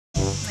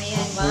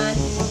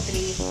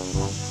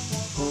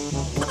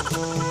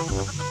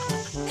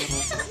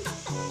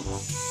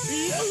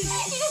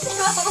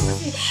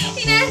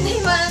Inaantay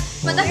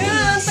matagal.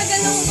 Yan, tagal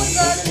na kung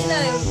pag-ano nila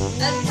yun.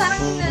 At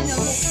parang ano,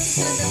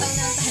 susunod na taon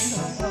na tayo.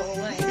 Oo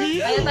nga eh.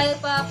 Kaya tayo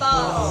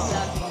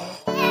pa-vlog.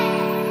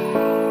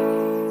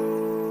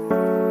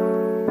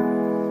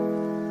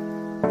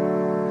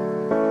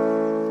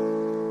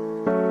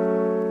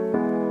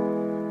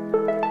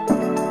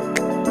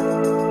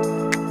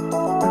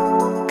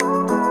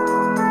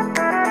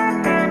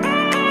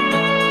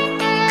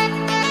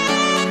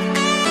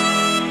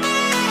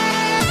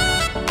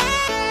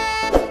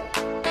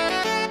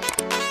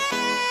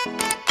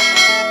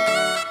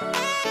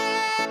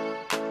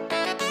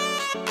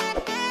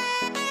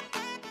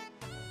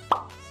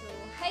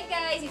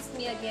 It's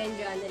me again,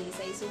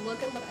 Joannalisa. So,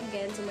 welcome back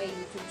again to my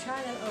YouTube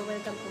channel or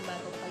welcome kung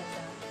bago pa lang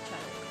sa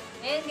channel.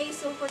 And guys,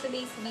 so for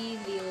today's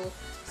video,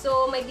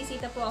 so may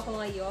bisita po ako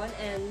ngayon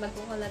and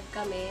magkukulab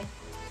kami.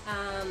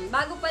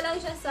 Bago pa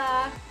lang siya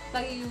sa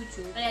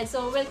pag-YouTube. Ayan,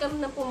 so welcome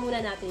na po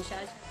muna natin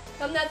siya.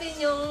 Come natin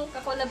yung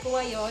kakulab po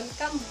ngayon.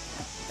 Come.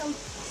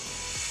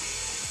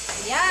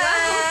 Yan!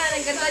 Wow.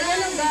 Ang ganda niya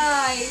lang,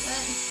 guys!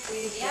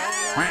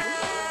 Yan!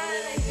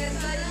 Ang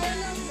ganda niya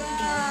lang,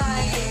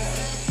 guys!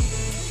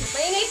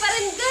 Maingay pa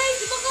rin, guys!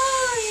 Di ba,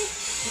 guys?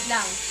 Wait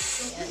lang.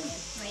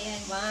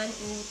 Ayan. 1,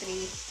 2,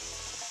 3.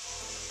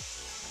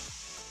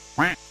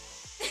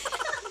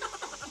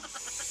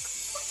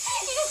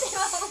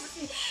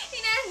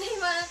 Inaantay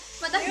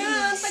matagal.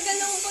 Yan, tagal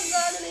na kung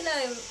pag-ano nila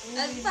yun.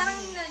 At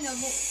parang ano,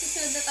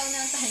 susunod na taon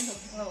na tayo.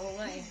 Oo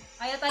nga eh.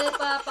 Kaya tayo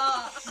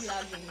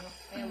pa-vlogging.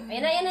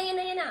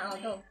 Ayan na. O,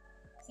 go.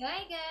 So,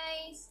 hi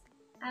guys!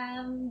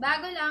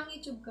 Bago lang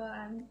YouTube ko,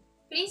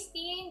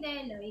 Christine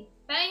Deloy.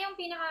 Pero yung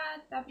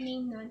pinaka-top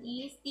name nun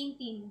is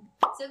Tintin.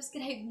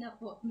 Subscribe na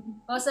po.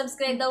 O,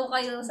 subscribe daw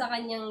kayo sa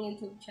kanyang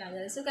YouTube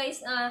channel. So guys,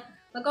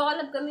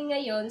 magkakalab kami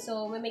ngayon.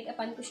 So, may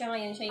make-upan ko siya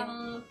ngayon. Siya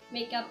yung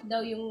make-up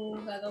daw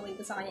yung gagawin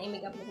ko sa kanya. Yung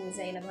make-up ni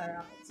Zainab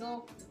Harako.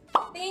 So,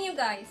 tingin nyo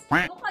guys.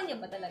 Mukha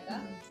niya ba talaga?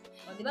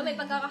 O, di ba may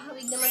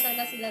pagkakahawig naman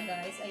talaga sila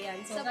guys.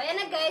 Ayan. So,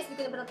 ayan na guys.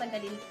 Hindi ko na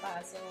patatagalin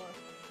pa. So,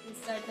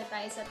 start na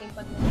tayo sa ating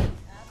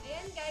pag-make-up.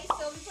 Ayan guys.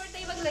 So, before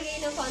tayo maglagay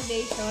ng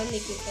foundation,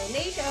 liquid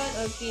foundation,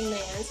 or cream na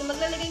yan. So,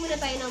 maglalagay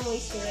muna tayo ng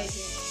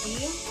moisturizer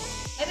cream.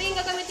 Ito yung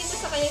gagamitin ko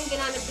sa kanya yung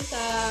ginamit ko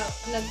sa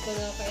vlog ko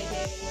na kay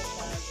Jerry na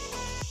sa akin.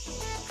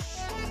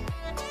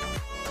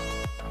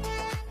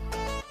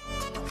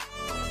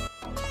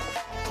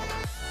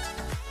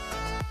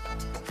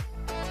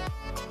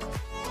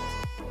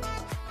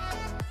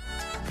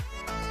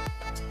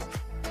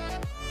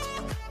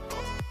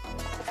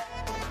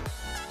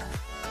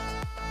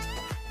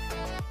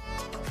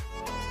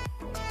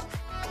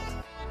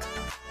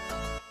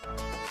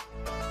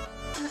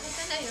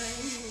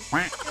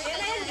 Ayan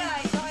na yan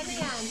guys, okay na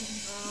yan.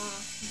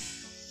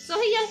 So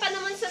hiyang ka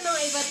naman sa mga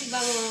iba't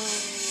ibang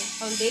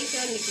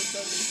foundation, liquid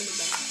foundation,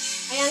 diba?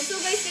 Ayan, so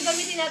guys,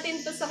 gagamitin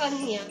natin ito sa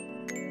kanya.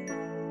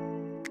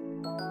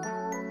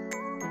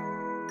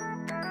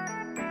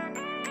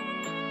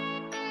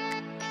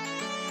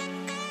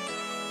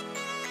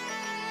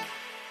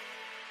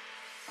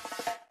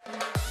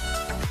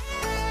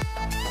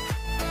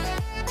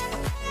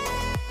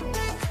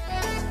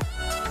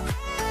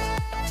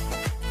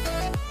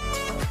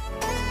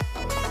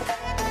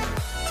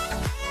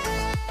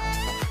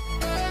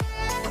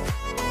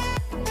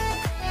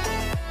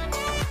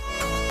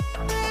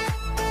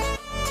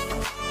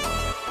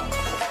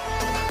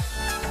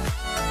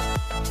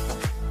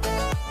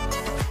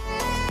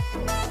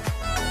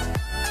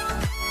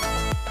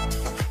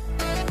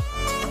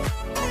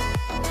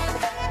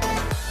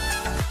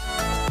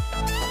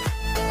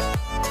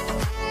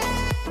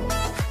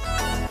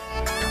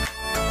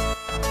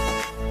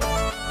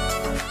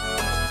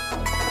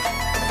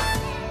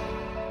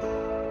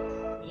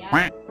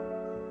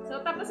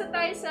 So, tapos na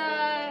tayo sa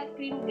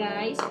cream,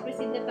 guys.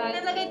 Proceed na tayo.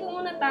 Nalagay po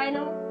muna tayo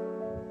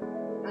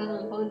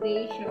ng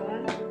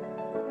foundation,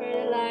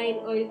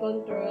 hairline, oil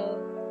control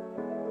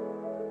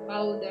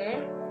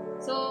powder.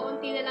 So,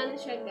 unti na lang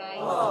siya,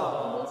 guys.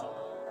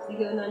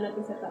 Sige, unahan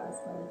natin sa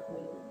taas.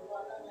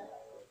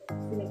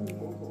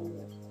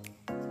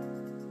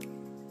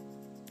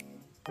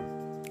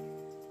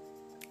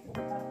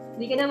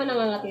 Hindi ka naman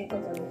nangangatid ito.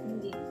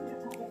 Hindi.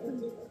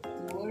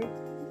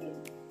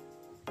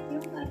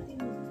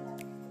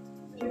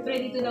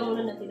 Siyempre, dito lang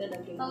muna natin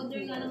lalagyan.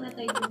 Powder nga lang na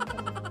tayo.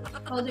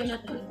 Powder na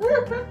tayo.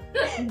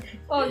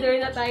 Powder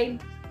na tayo.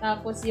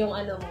 Tapos yung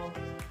ano mo.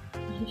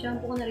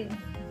 Shampoo ko na rin.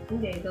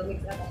 Hindi,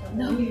 Domix ata.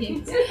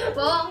 Domix.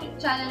 Po, ang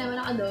channel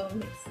naman ako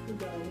Domix.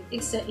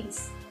 X sa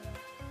X.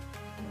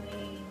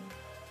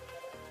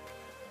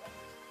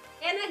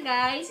 Yan na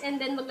guys. And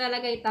then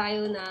maglalagay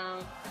tayo ng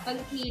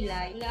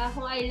pagkilay. Wala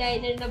akong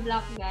eyeliner na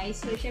black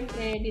guys. So,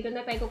 syempre, dito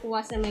na tayo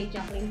kukuha sa may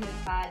Jacqueline Hair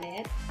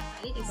Palette.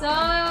 So,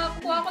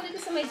 kukuha ko dito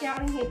sa may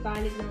Jacqueline Hair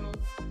Palette ng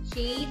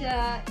shade.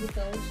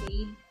 Ito,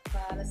 shade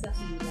para sa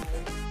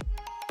kilay.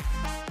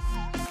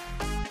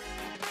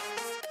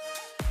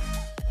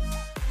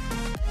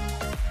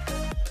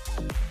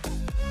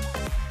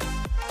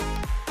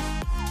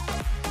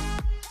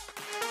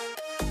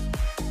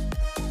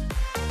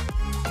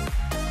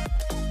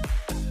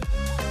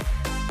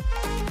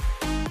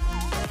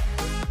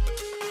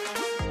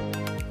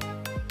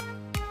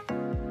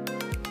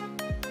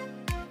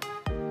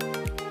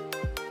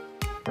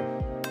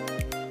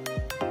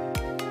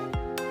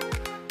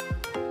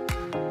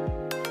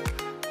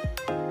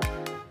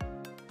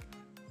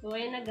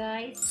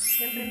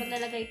 Siyempre,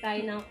 maglalagay tayo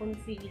ng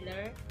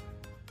concealer.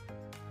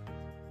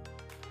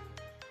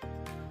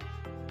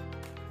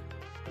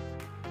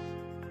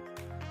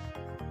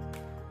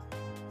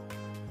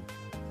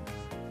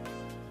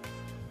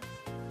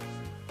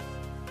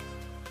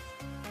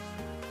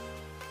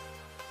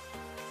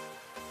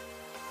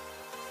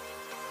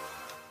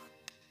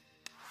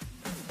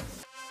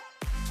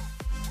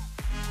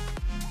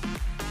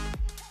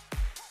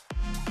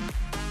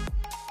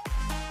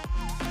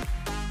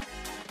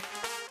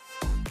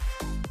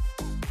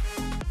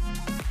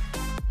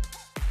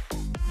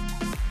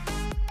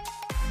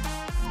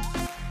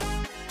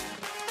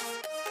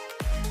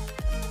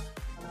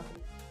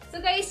 So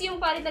guys, yung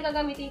palette na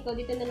gagamitin ko,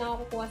 dito na lang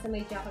ako kukuha sa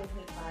may chocolate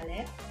hair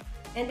palette.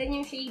 And then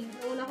yung shade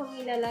na una kong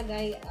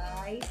ilalagay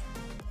ay,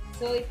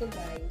 so ito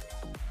guys.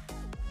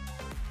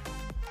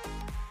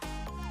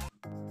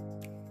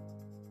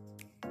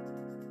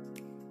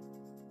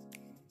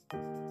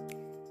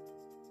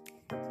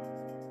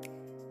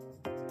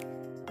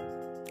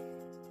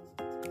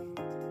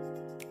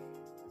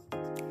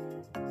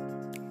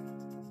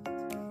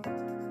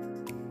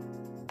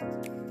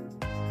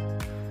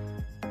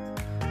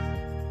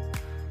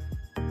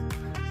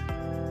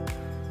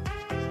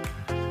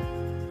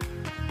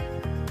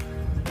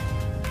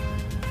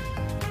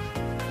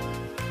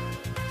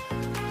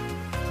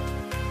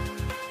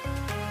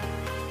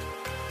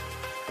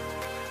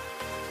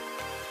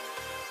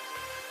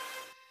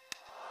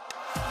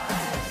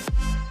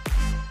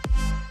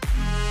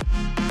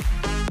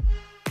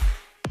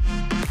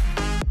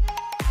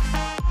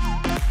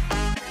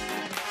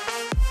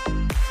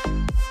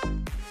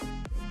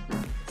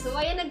 So,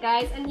 ayan na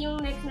guys. And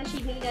yung next na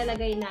shade na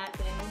ilalagay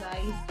natin,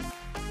 guys.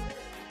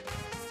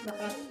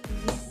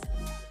 Naka-tease.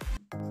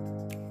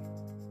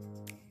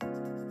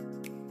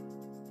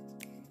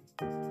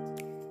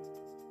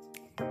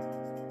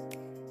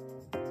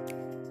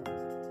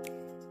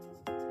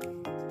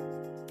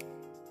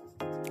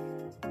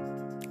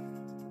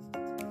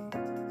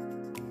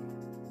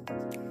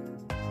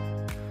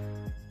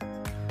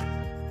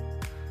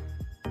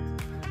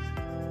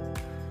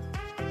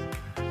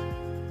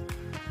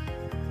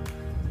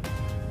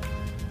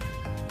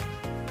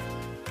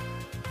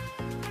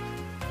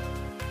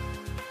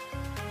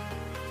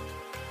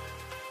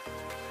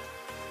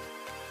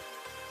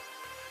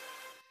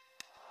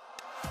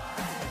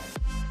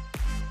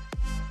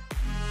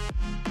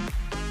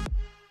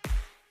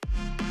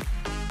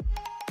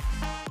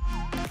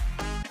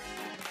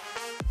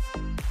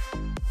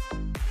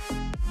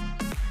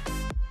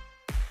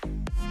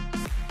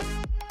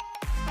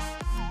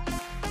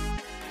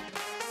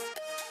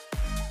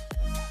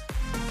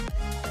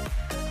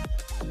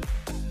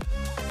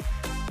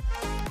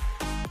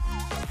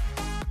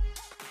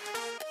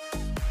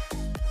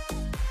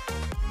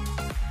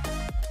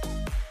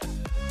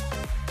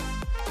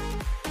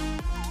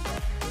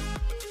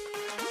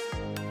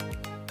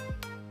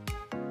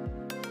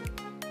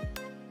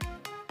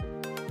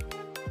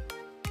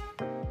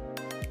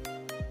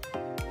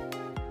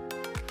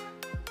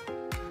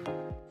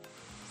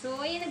 So,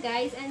 ayan na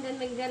guys. And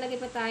then, maglalagay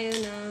pa tayo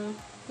ng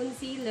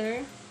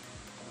concealer.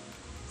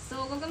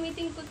 So,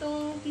 gagamitin ko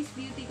tong Kiss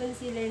Beauty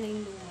concealer na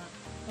yung luma.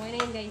 Okay na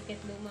yun guys.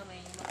 Kahit luma, may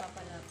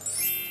mapapalap.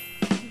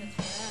 That's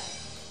right.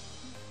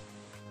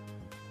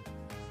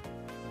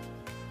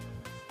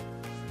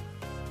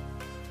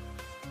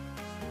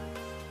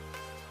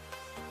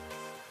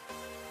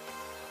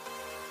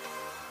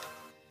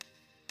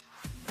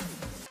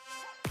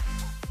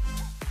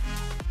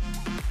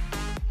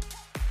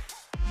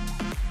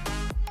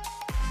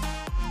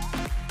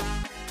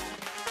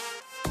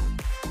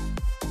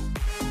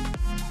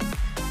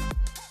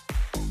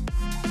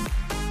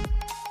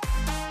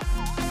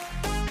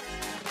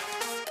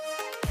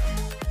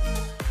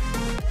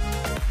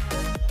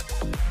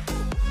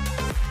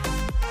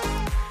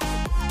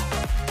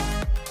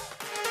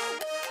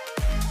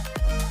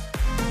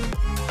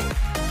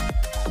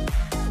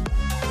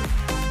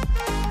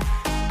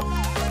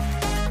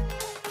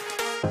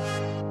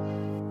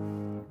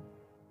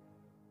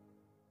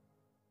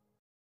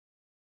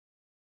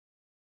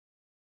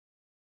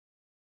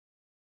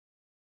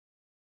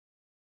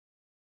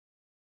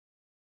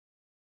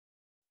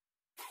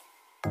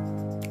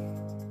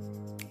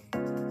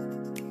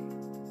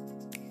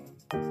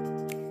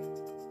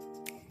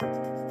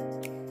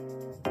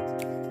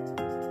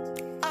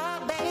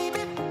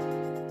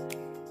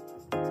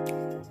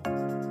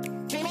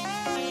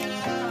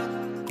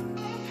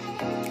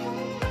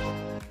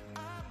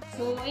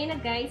 So, ayun na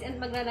guys, and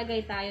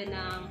maglalagay tayo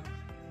ng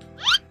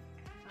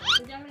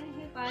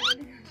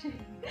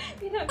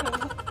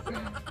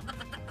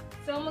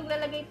So,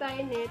 maglalagay tayo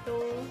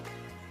nitong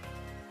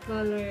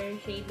color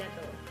shade na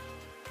to.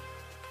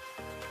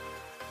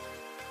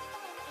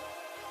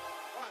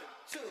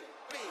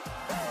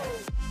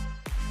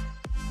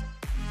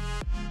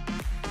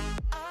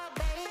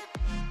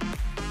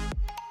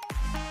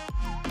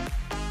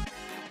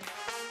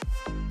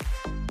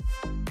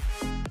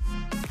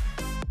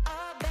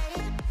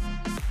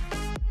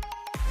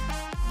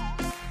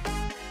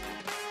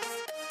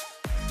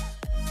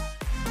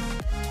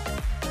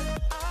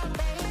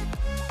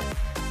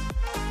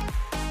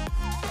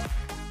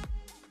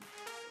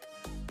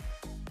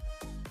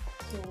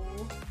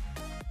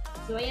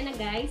 So, ayan na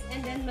guys. And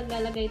then,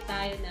 maglalagay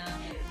tayo na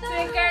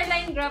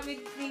Caroline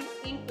Graphic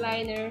Ink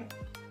Liner.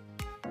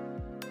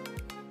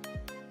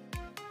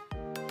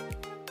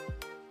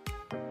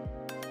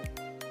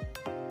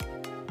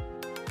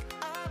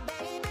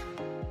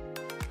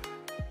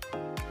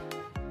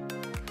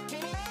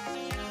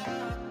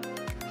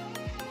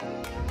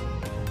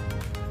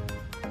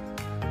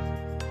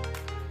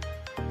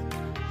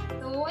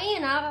 So,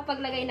 ayan na.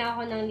 Kapaglagay na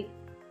ako ng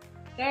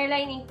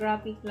Caroline Ink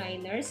Graphic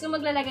Liner. So,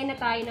 maglalagay na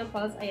tayo ng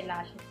false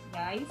eyelashes,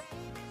 guys.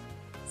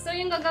 So,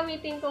 yung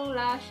gagamitin kong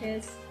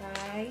lashes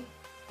ay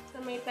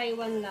sa may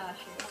Taiwan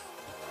lashes.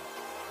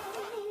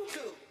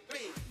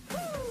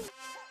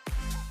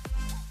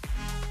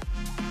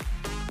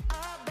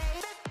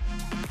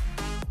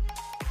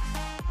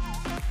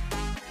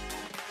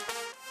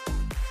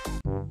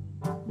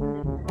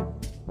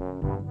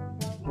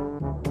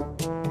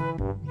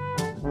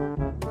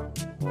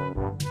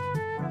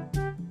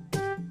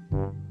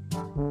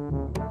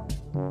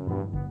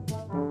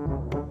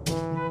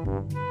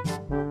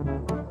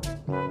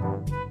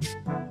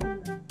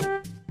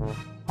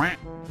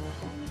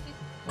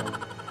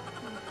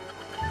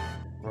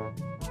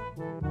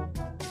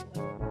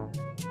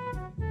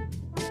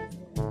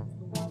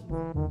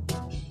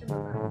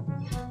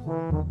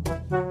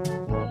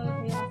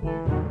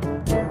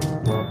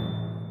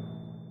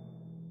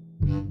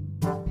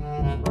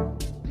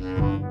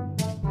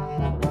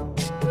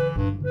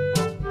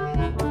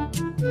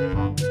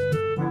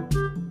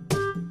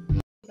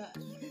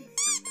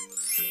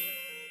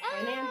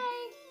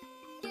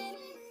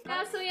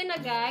 So, yan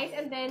na guys.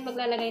 And then,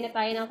 maglalagay na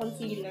tayo ng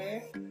concealer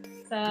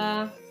sa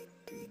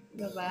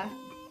baba.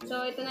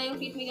 So, ito na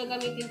yung Fit Me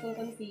gagamitin kong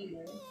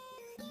concealer.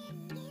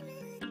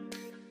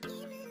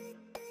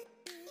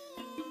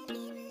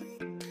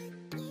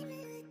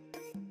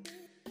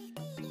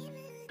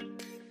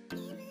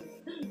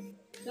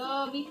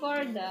 So,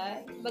 before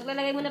that,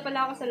 maglalagay muna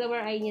pala ako sa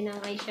lower eye niya ng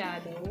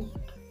eyeshadow.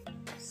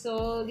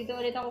 So, dito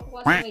ulit ako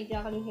kukuha sa may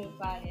Jacqueline Hair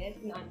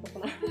Palette.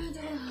 Naantok na.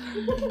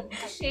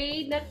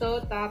 Shade na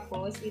to.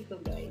 Tapos, ito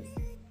guys.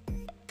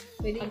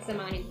 Pwede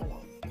pagsamahin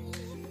pala.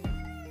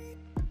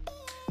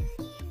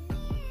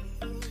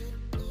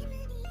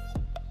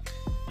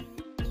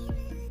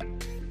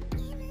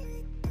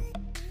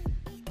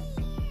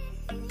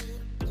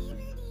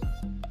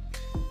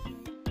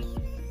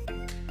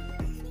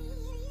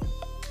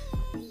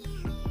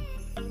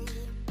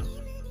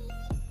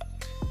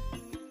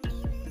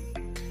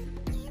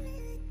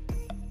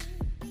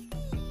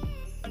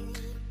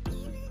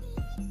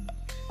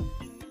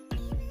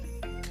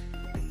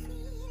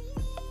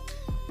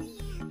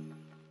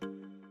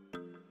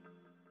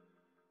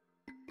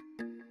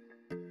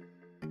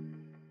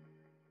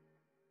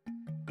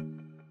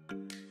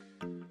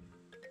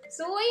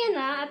 So, ayan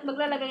na. At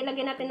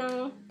maglalagay-lagay natin ng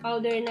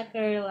powder na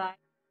curl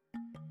line.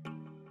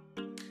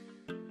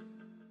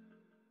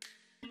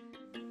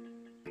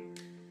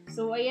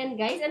 So, ayan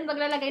guys. And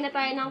maglalagay na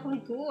tayo ng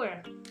contour.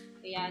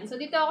 Ayan. So,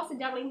 dito ako sa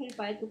Jacqueline Hill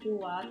Palette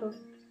kukuha. So,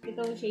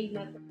 itong shade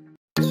na to.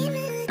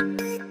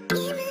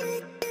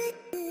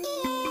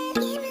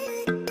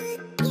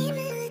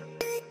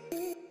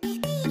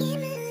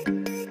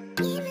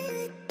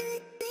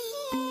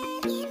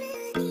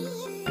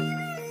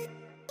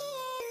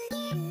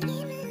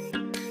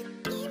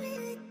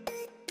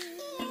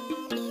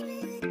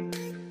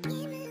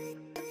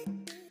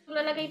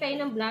 Maglalagay tayo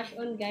ng blush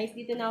on guys.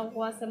 Dito na ako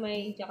kuha sa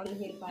may Jacqueline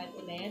Hill Palette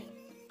ulit.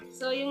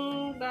 So,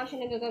 yung blush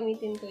na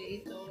gagamitin ko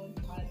ito.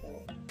 Ito.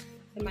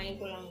 Samayin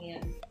ko lang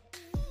yan.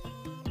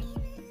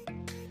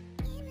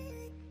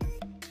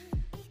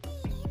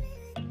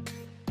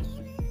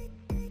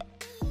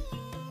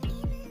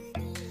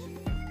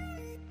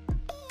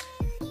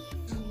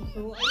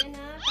 So, ayan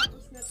na.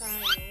 Tapos na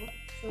tayo.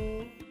 So,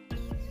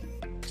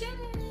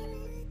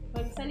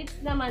 pag sa lips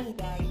naman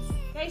guys.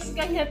 Guys,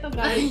 ganyan to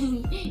guys.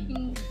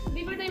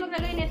 Before tayo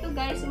maglalagay nito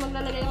guys, so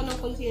maglalagay ako ng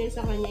concealer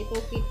sa kanya.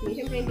 Itong Fit Me.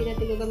 Siyempre hindi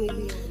natin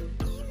gagamitin yun.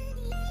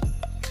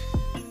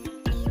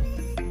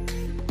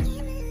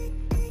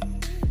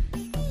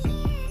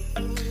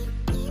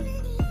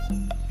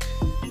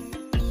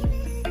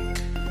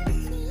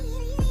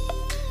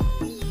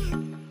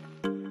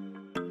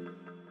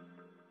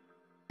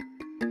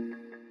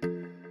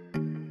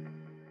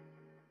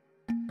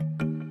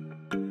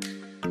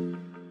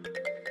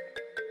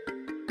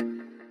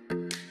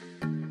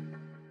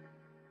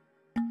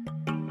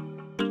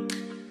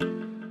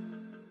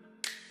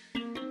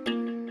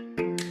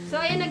 So,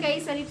 ayan na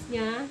guys, sa lips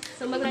niya.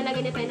 So, maglalagay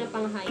na tayo ng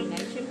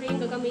pang-highlight. Siyempre,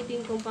 yung gagamitin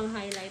kong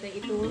pang-highlight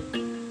ay itong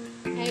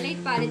highlight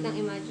palette ng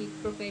Imagic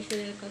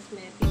Professional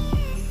Cosmetics.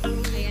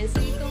 Ayan, so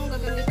itong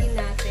gagamitin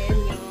natin,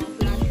 yung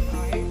Flash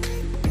Art.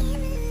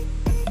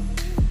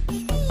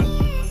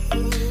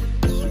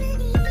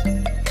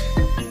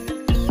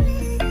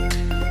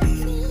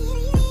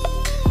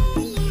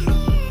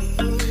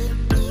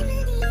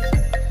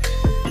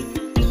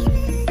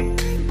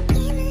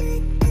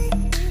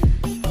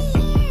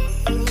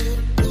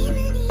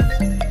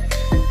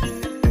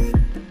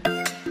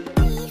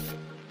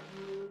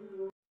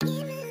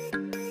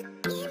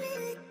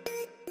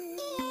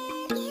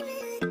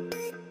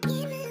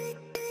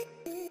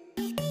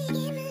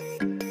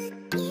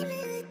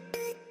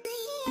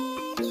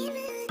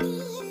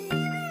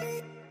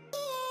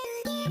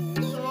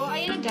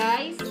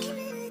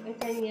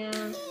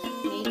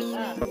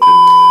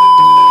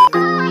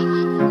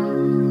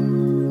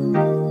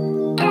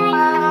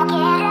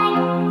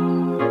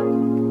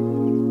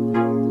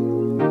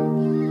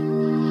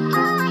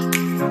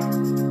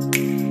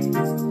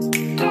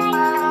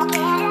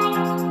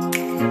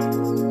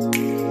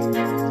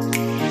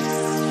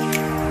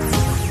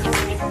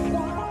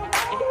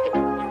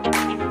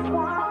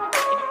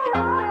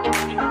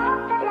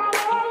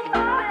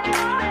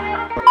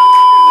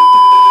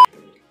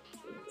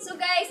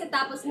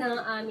 pagkatapos ng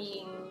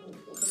aming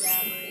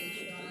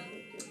collaboration.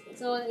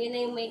 So, yun na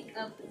yung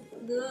makeup.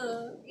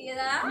 Yan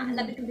na.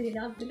 Lapit ko din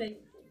lang.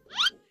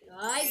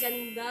 Ay,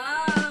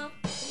 ganda.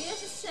 Hindi na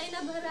si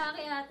Shaina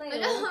Baraki ata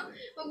yun.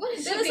 Wag mo na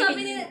Pero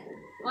sabi nila,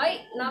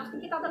 ay,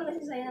 nakikita talaga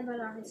si Shaina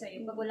Baraki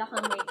sa'yo pag wala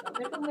kang makeup.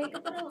 Pero pag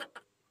makeup parang,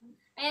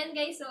 ayan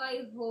guys, so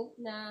I hope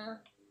na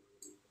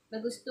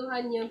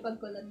nagustuhan niyo yung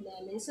pag-collab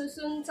namin. So,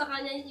 soon sa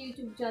kanya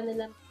YouTube channel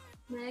lang.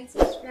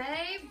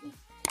 Mag-subscribe,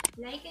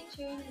 like and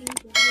share na rin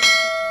po.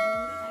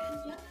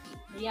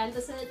 Ayan,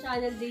 to sa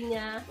channel din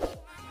niya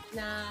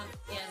na,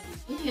 yan.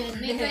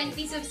 May 20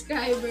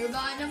 subscriber.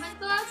 Baka naman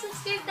po,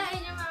 subscribe tayo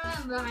niya mga.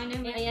 Baka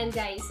naman. Ayan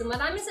guys, so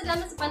maraming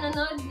salamat sa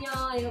panonood niyo.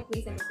 I hope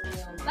please sagot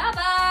niyo.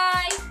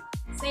 Bye-bye!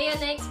 See you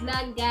next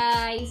vlog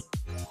guys!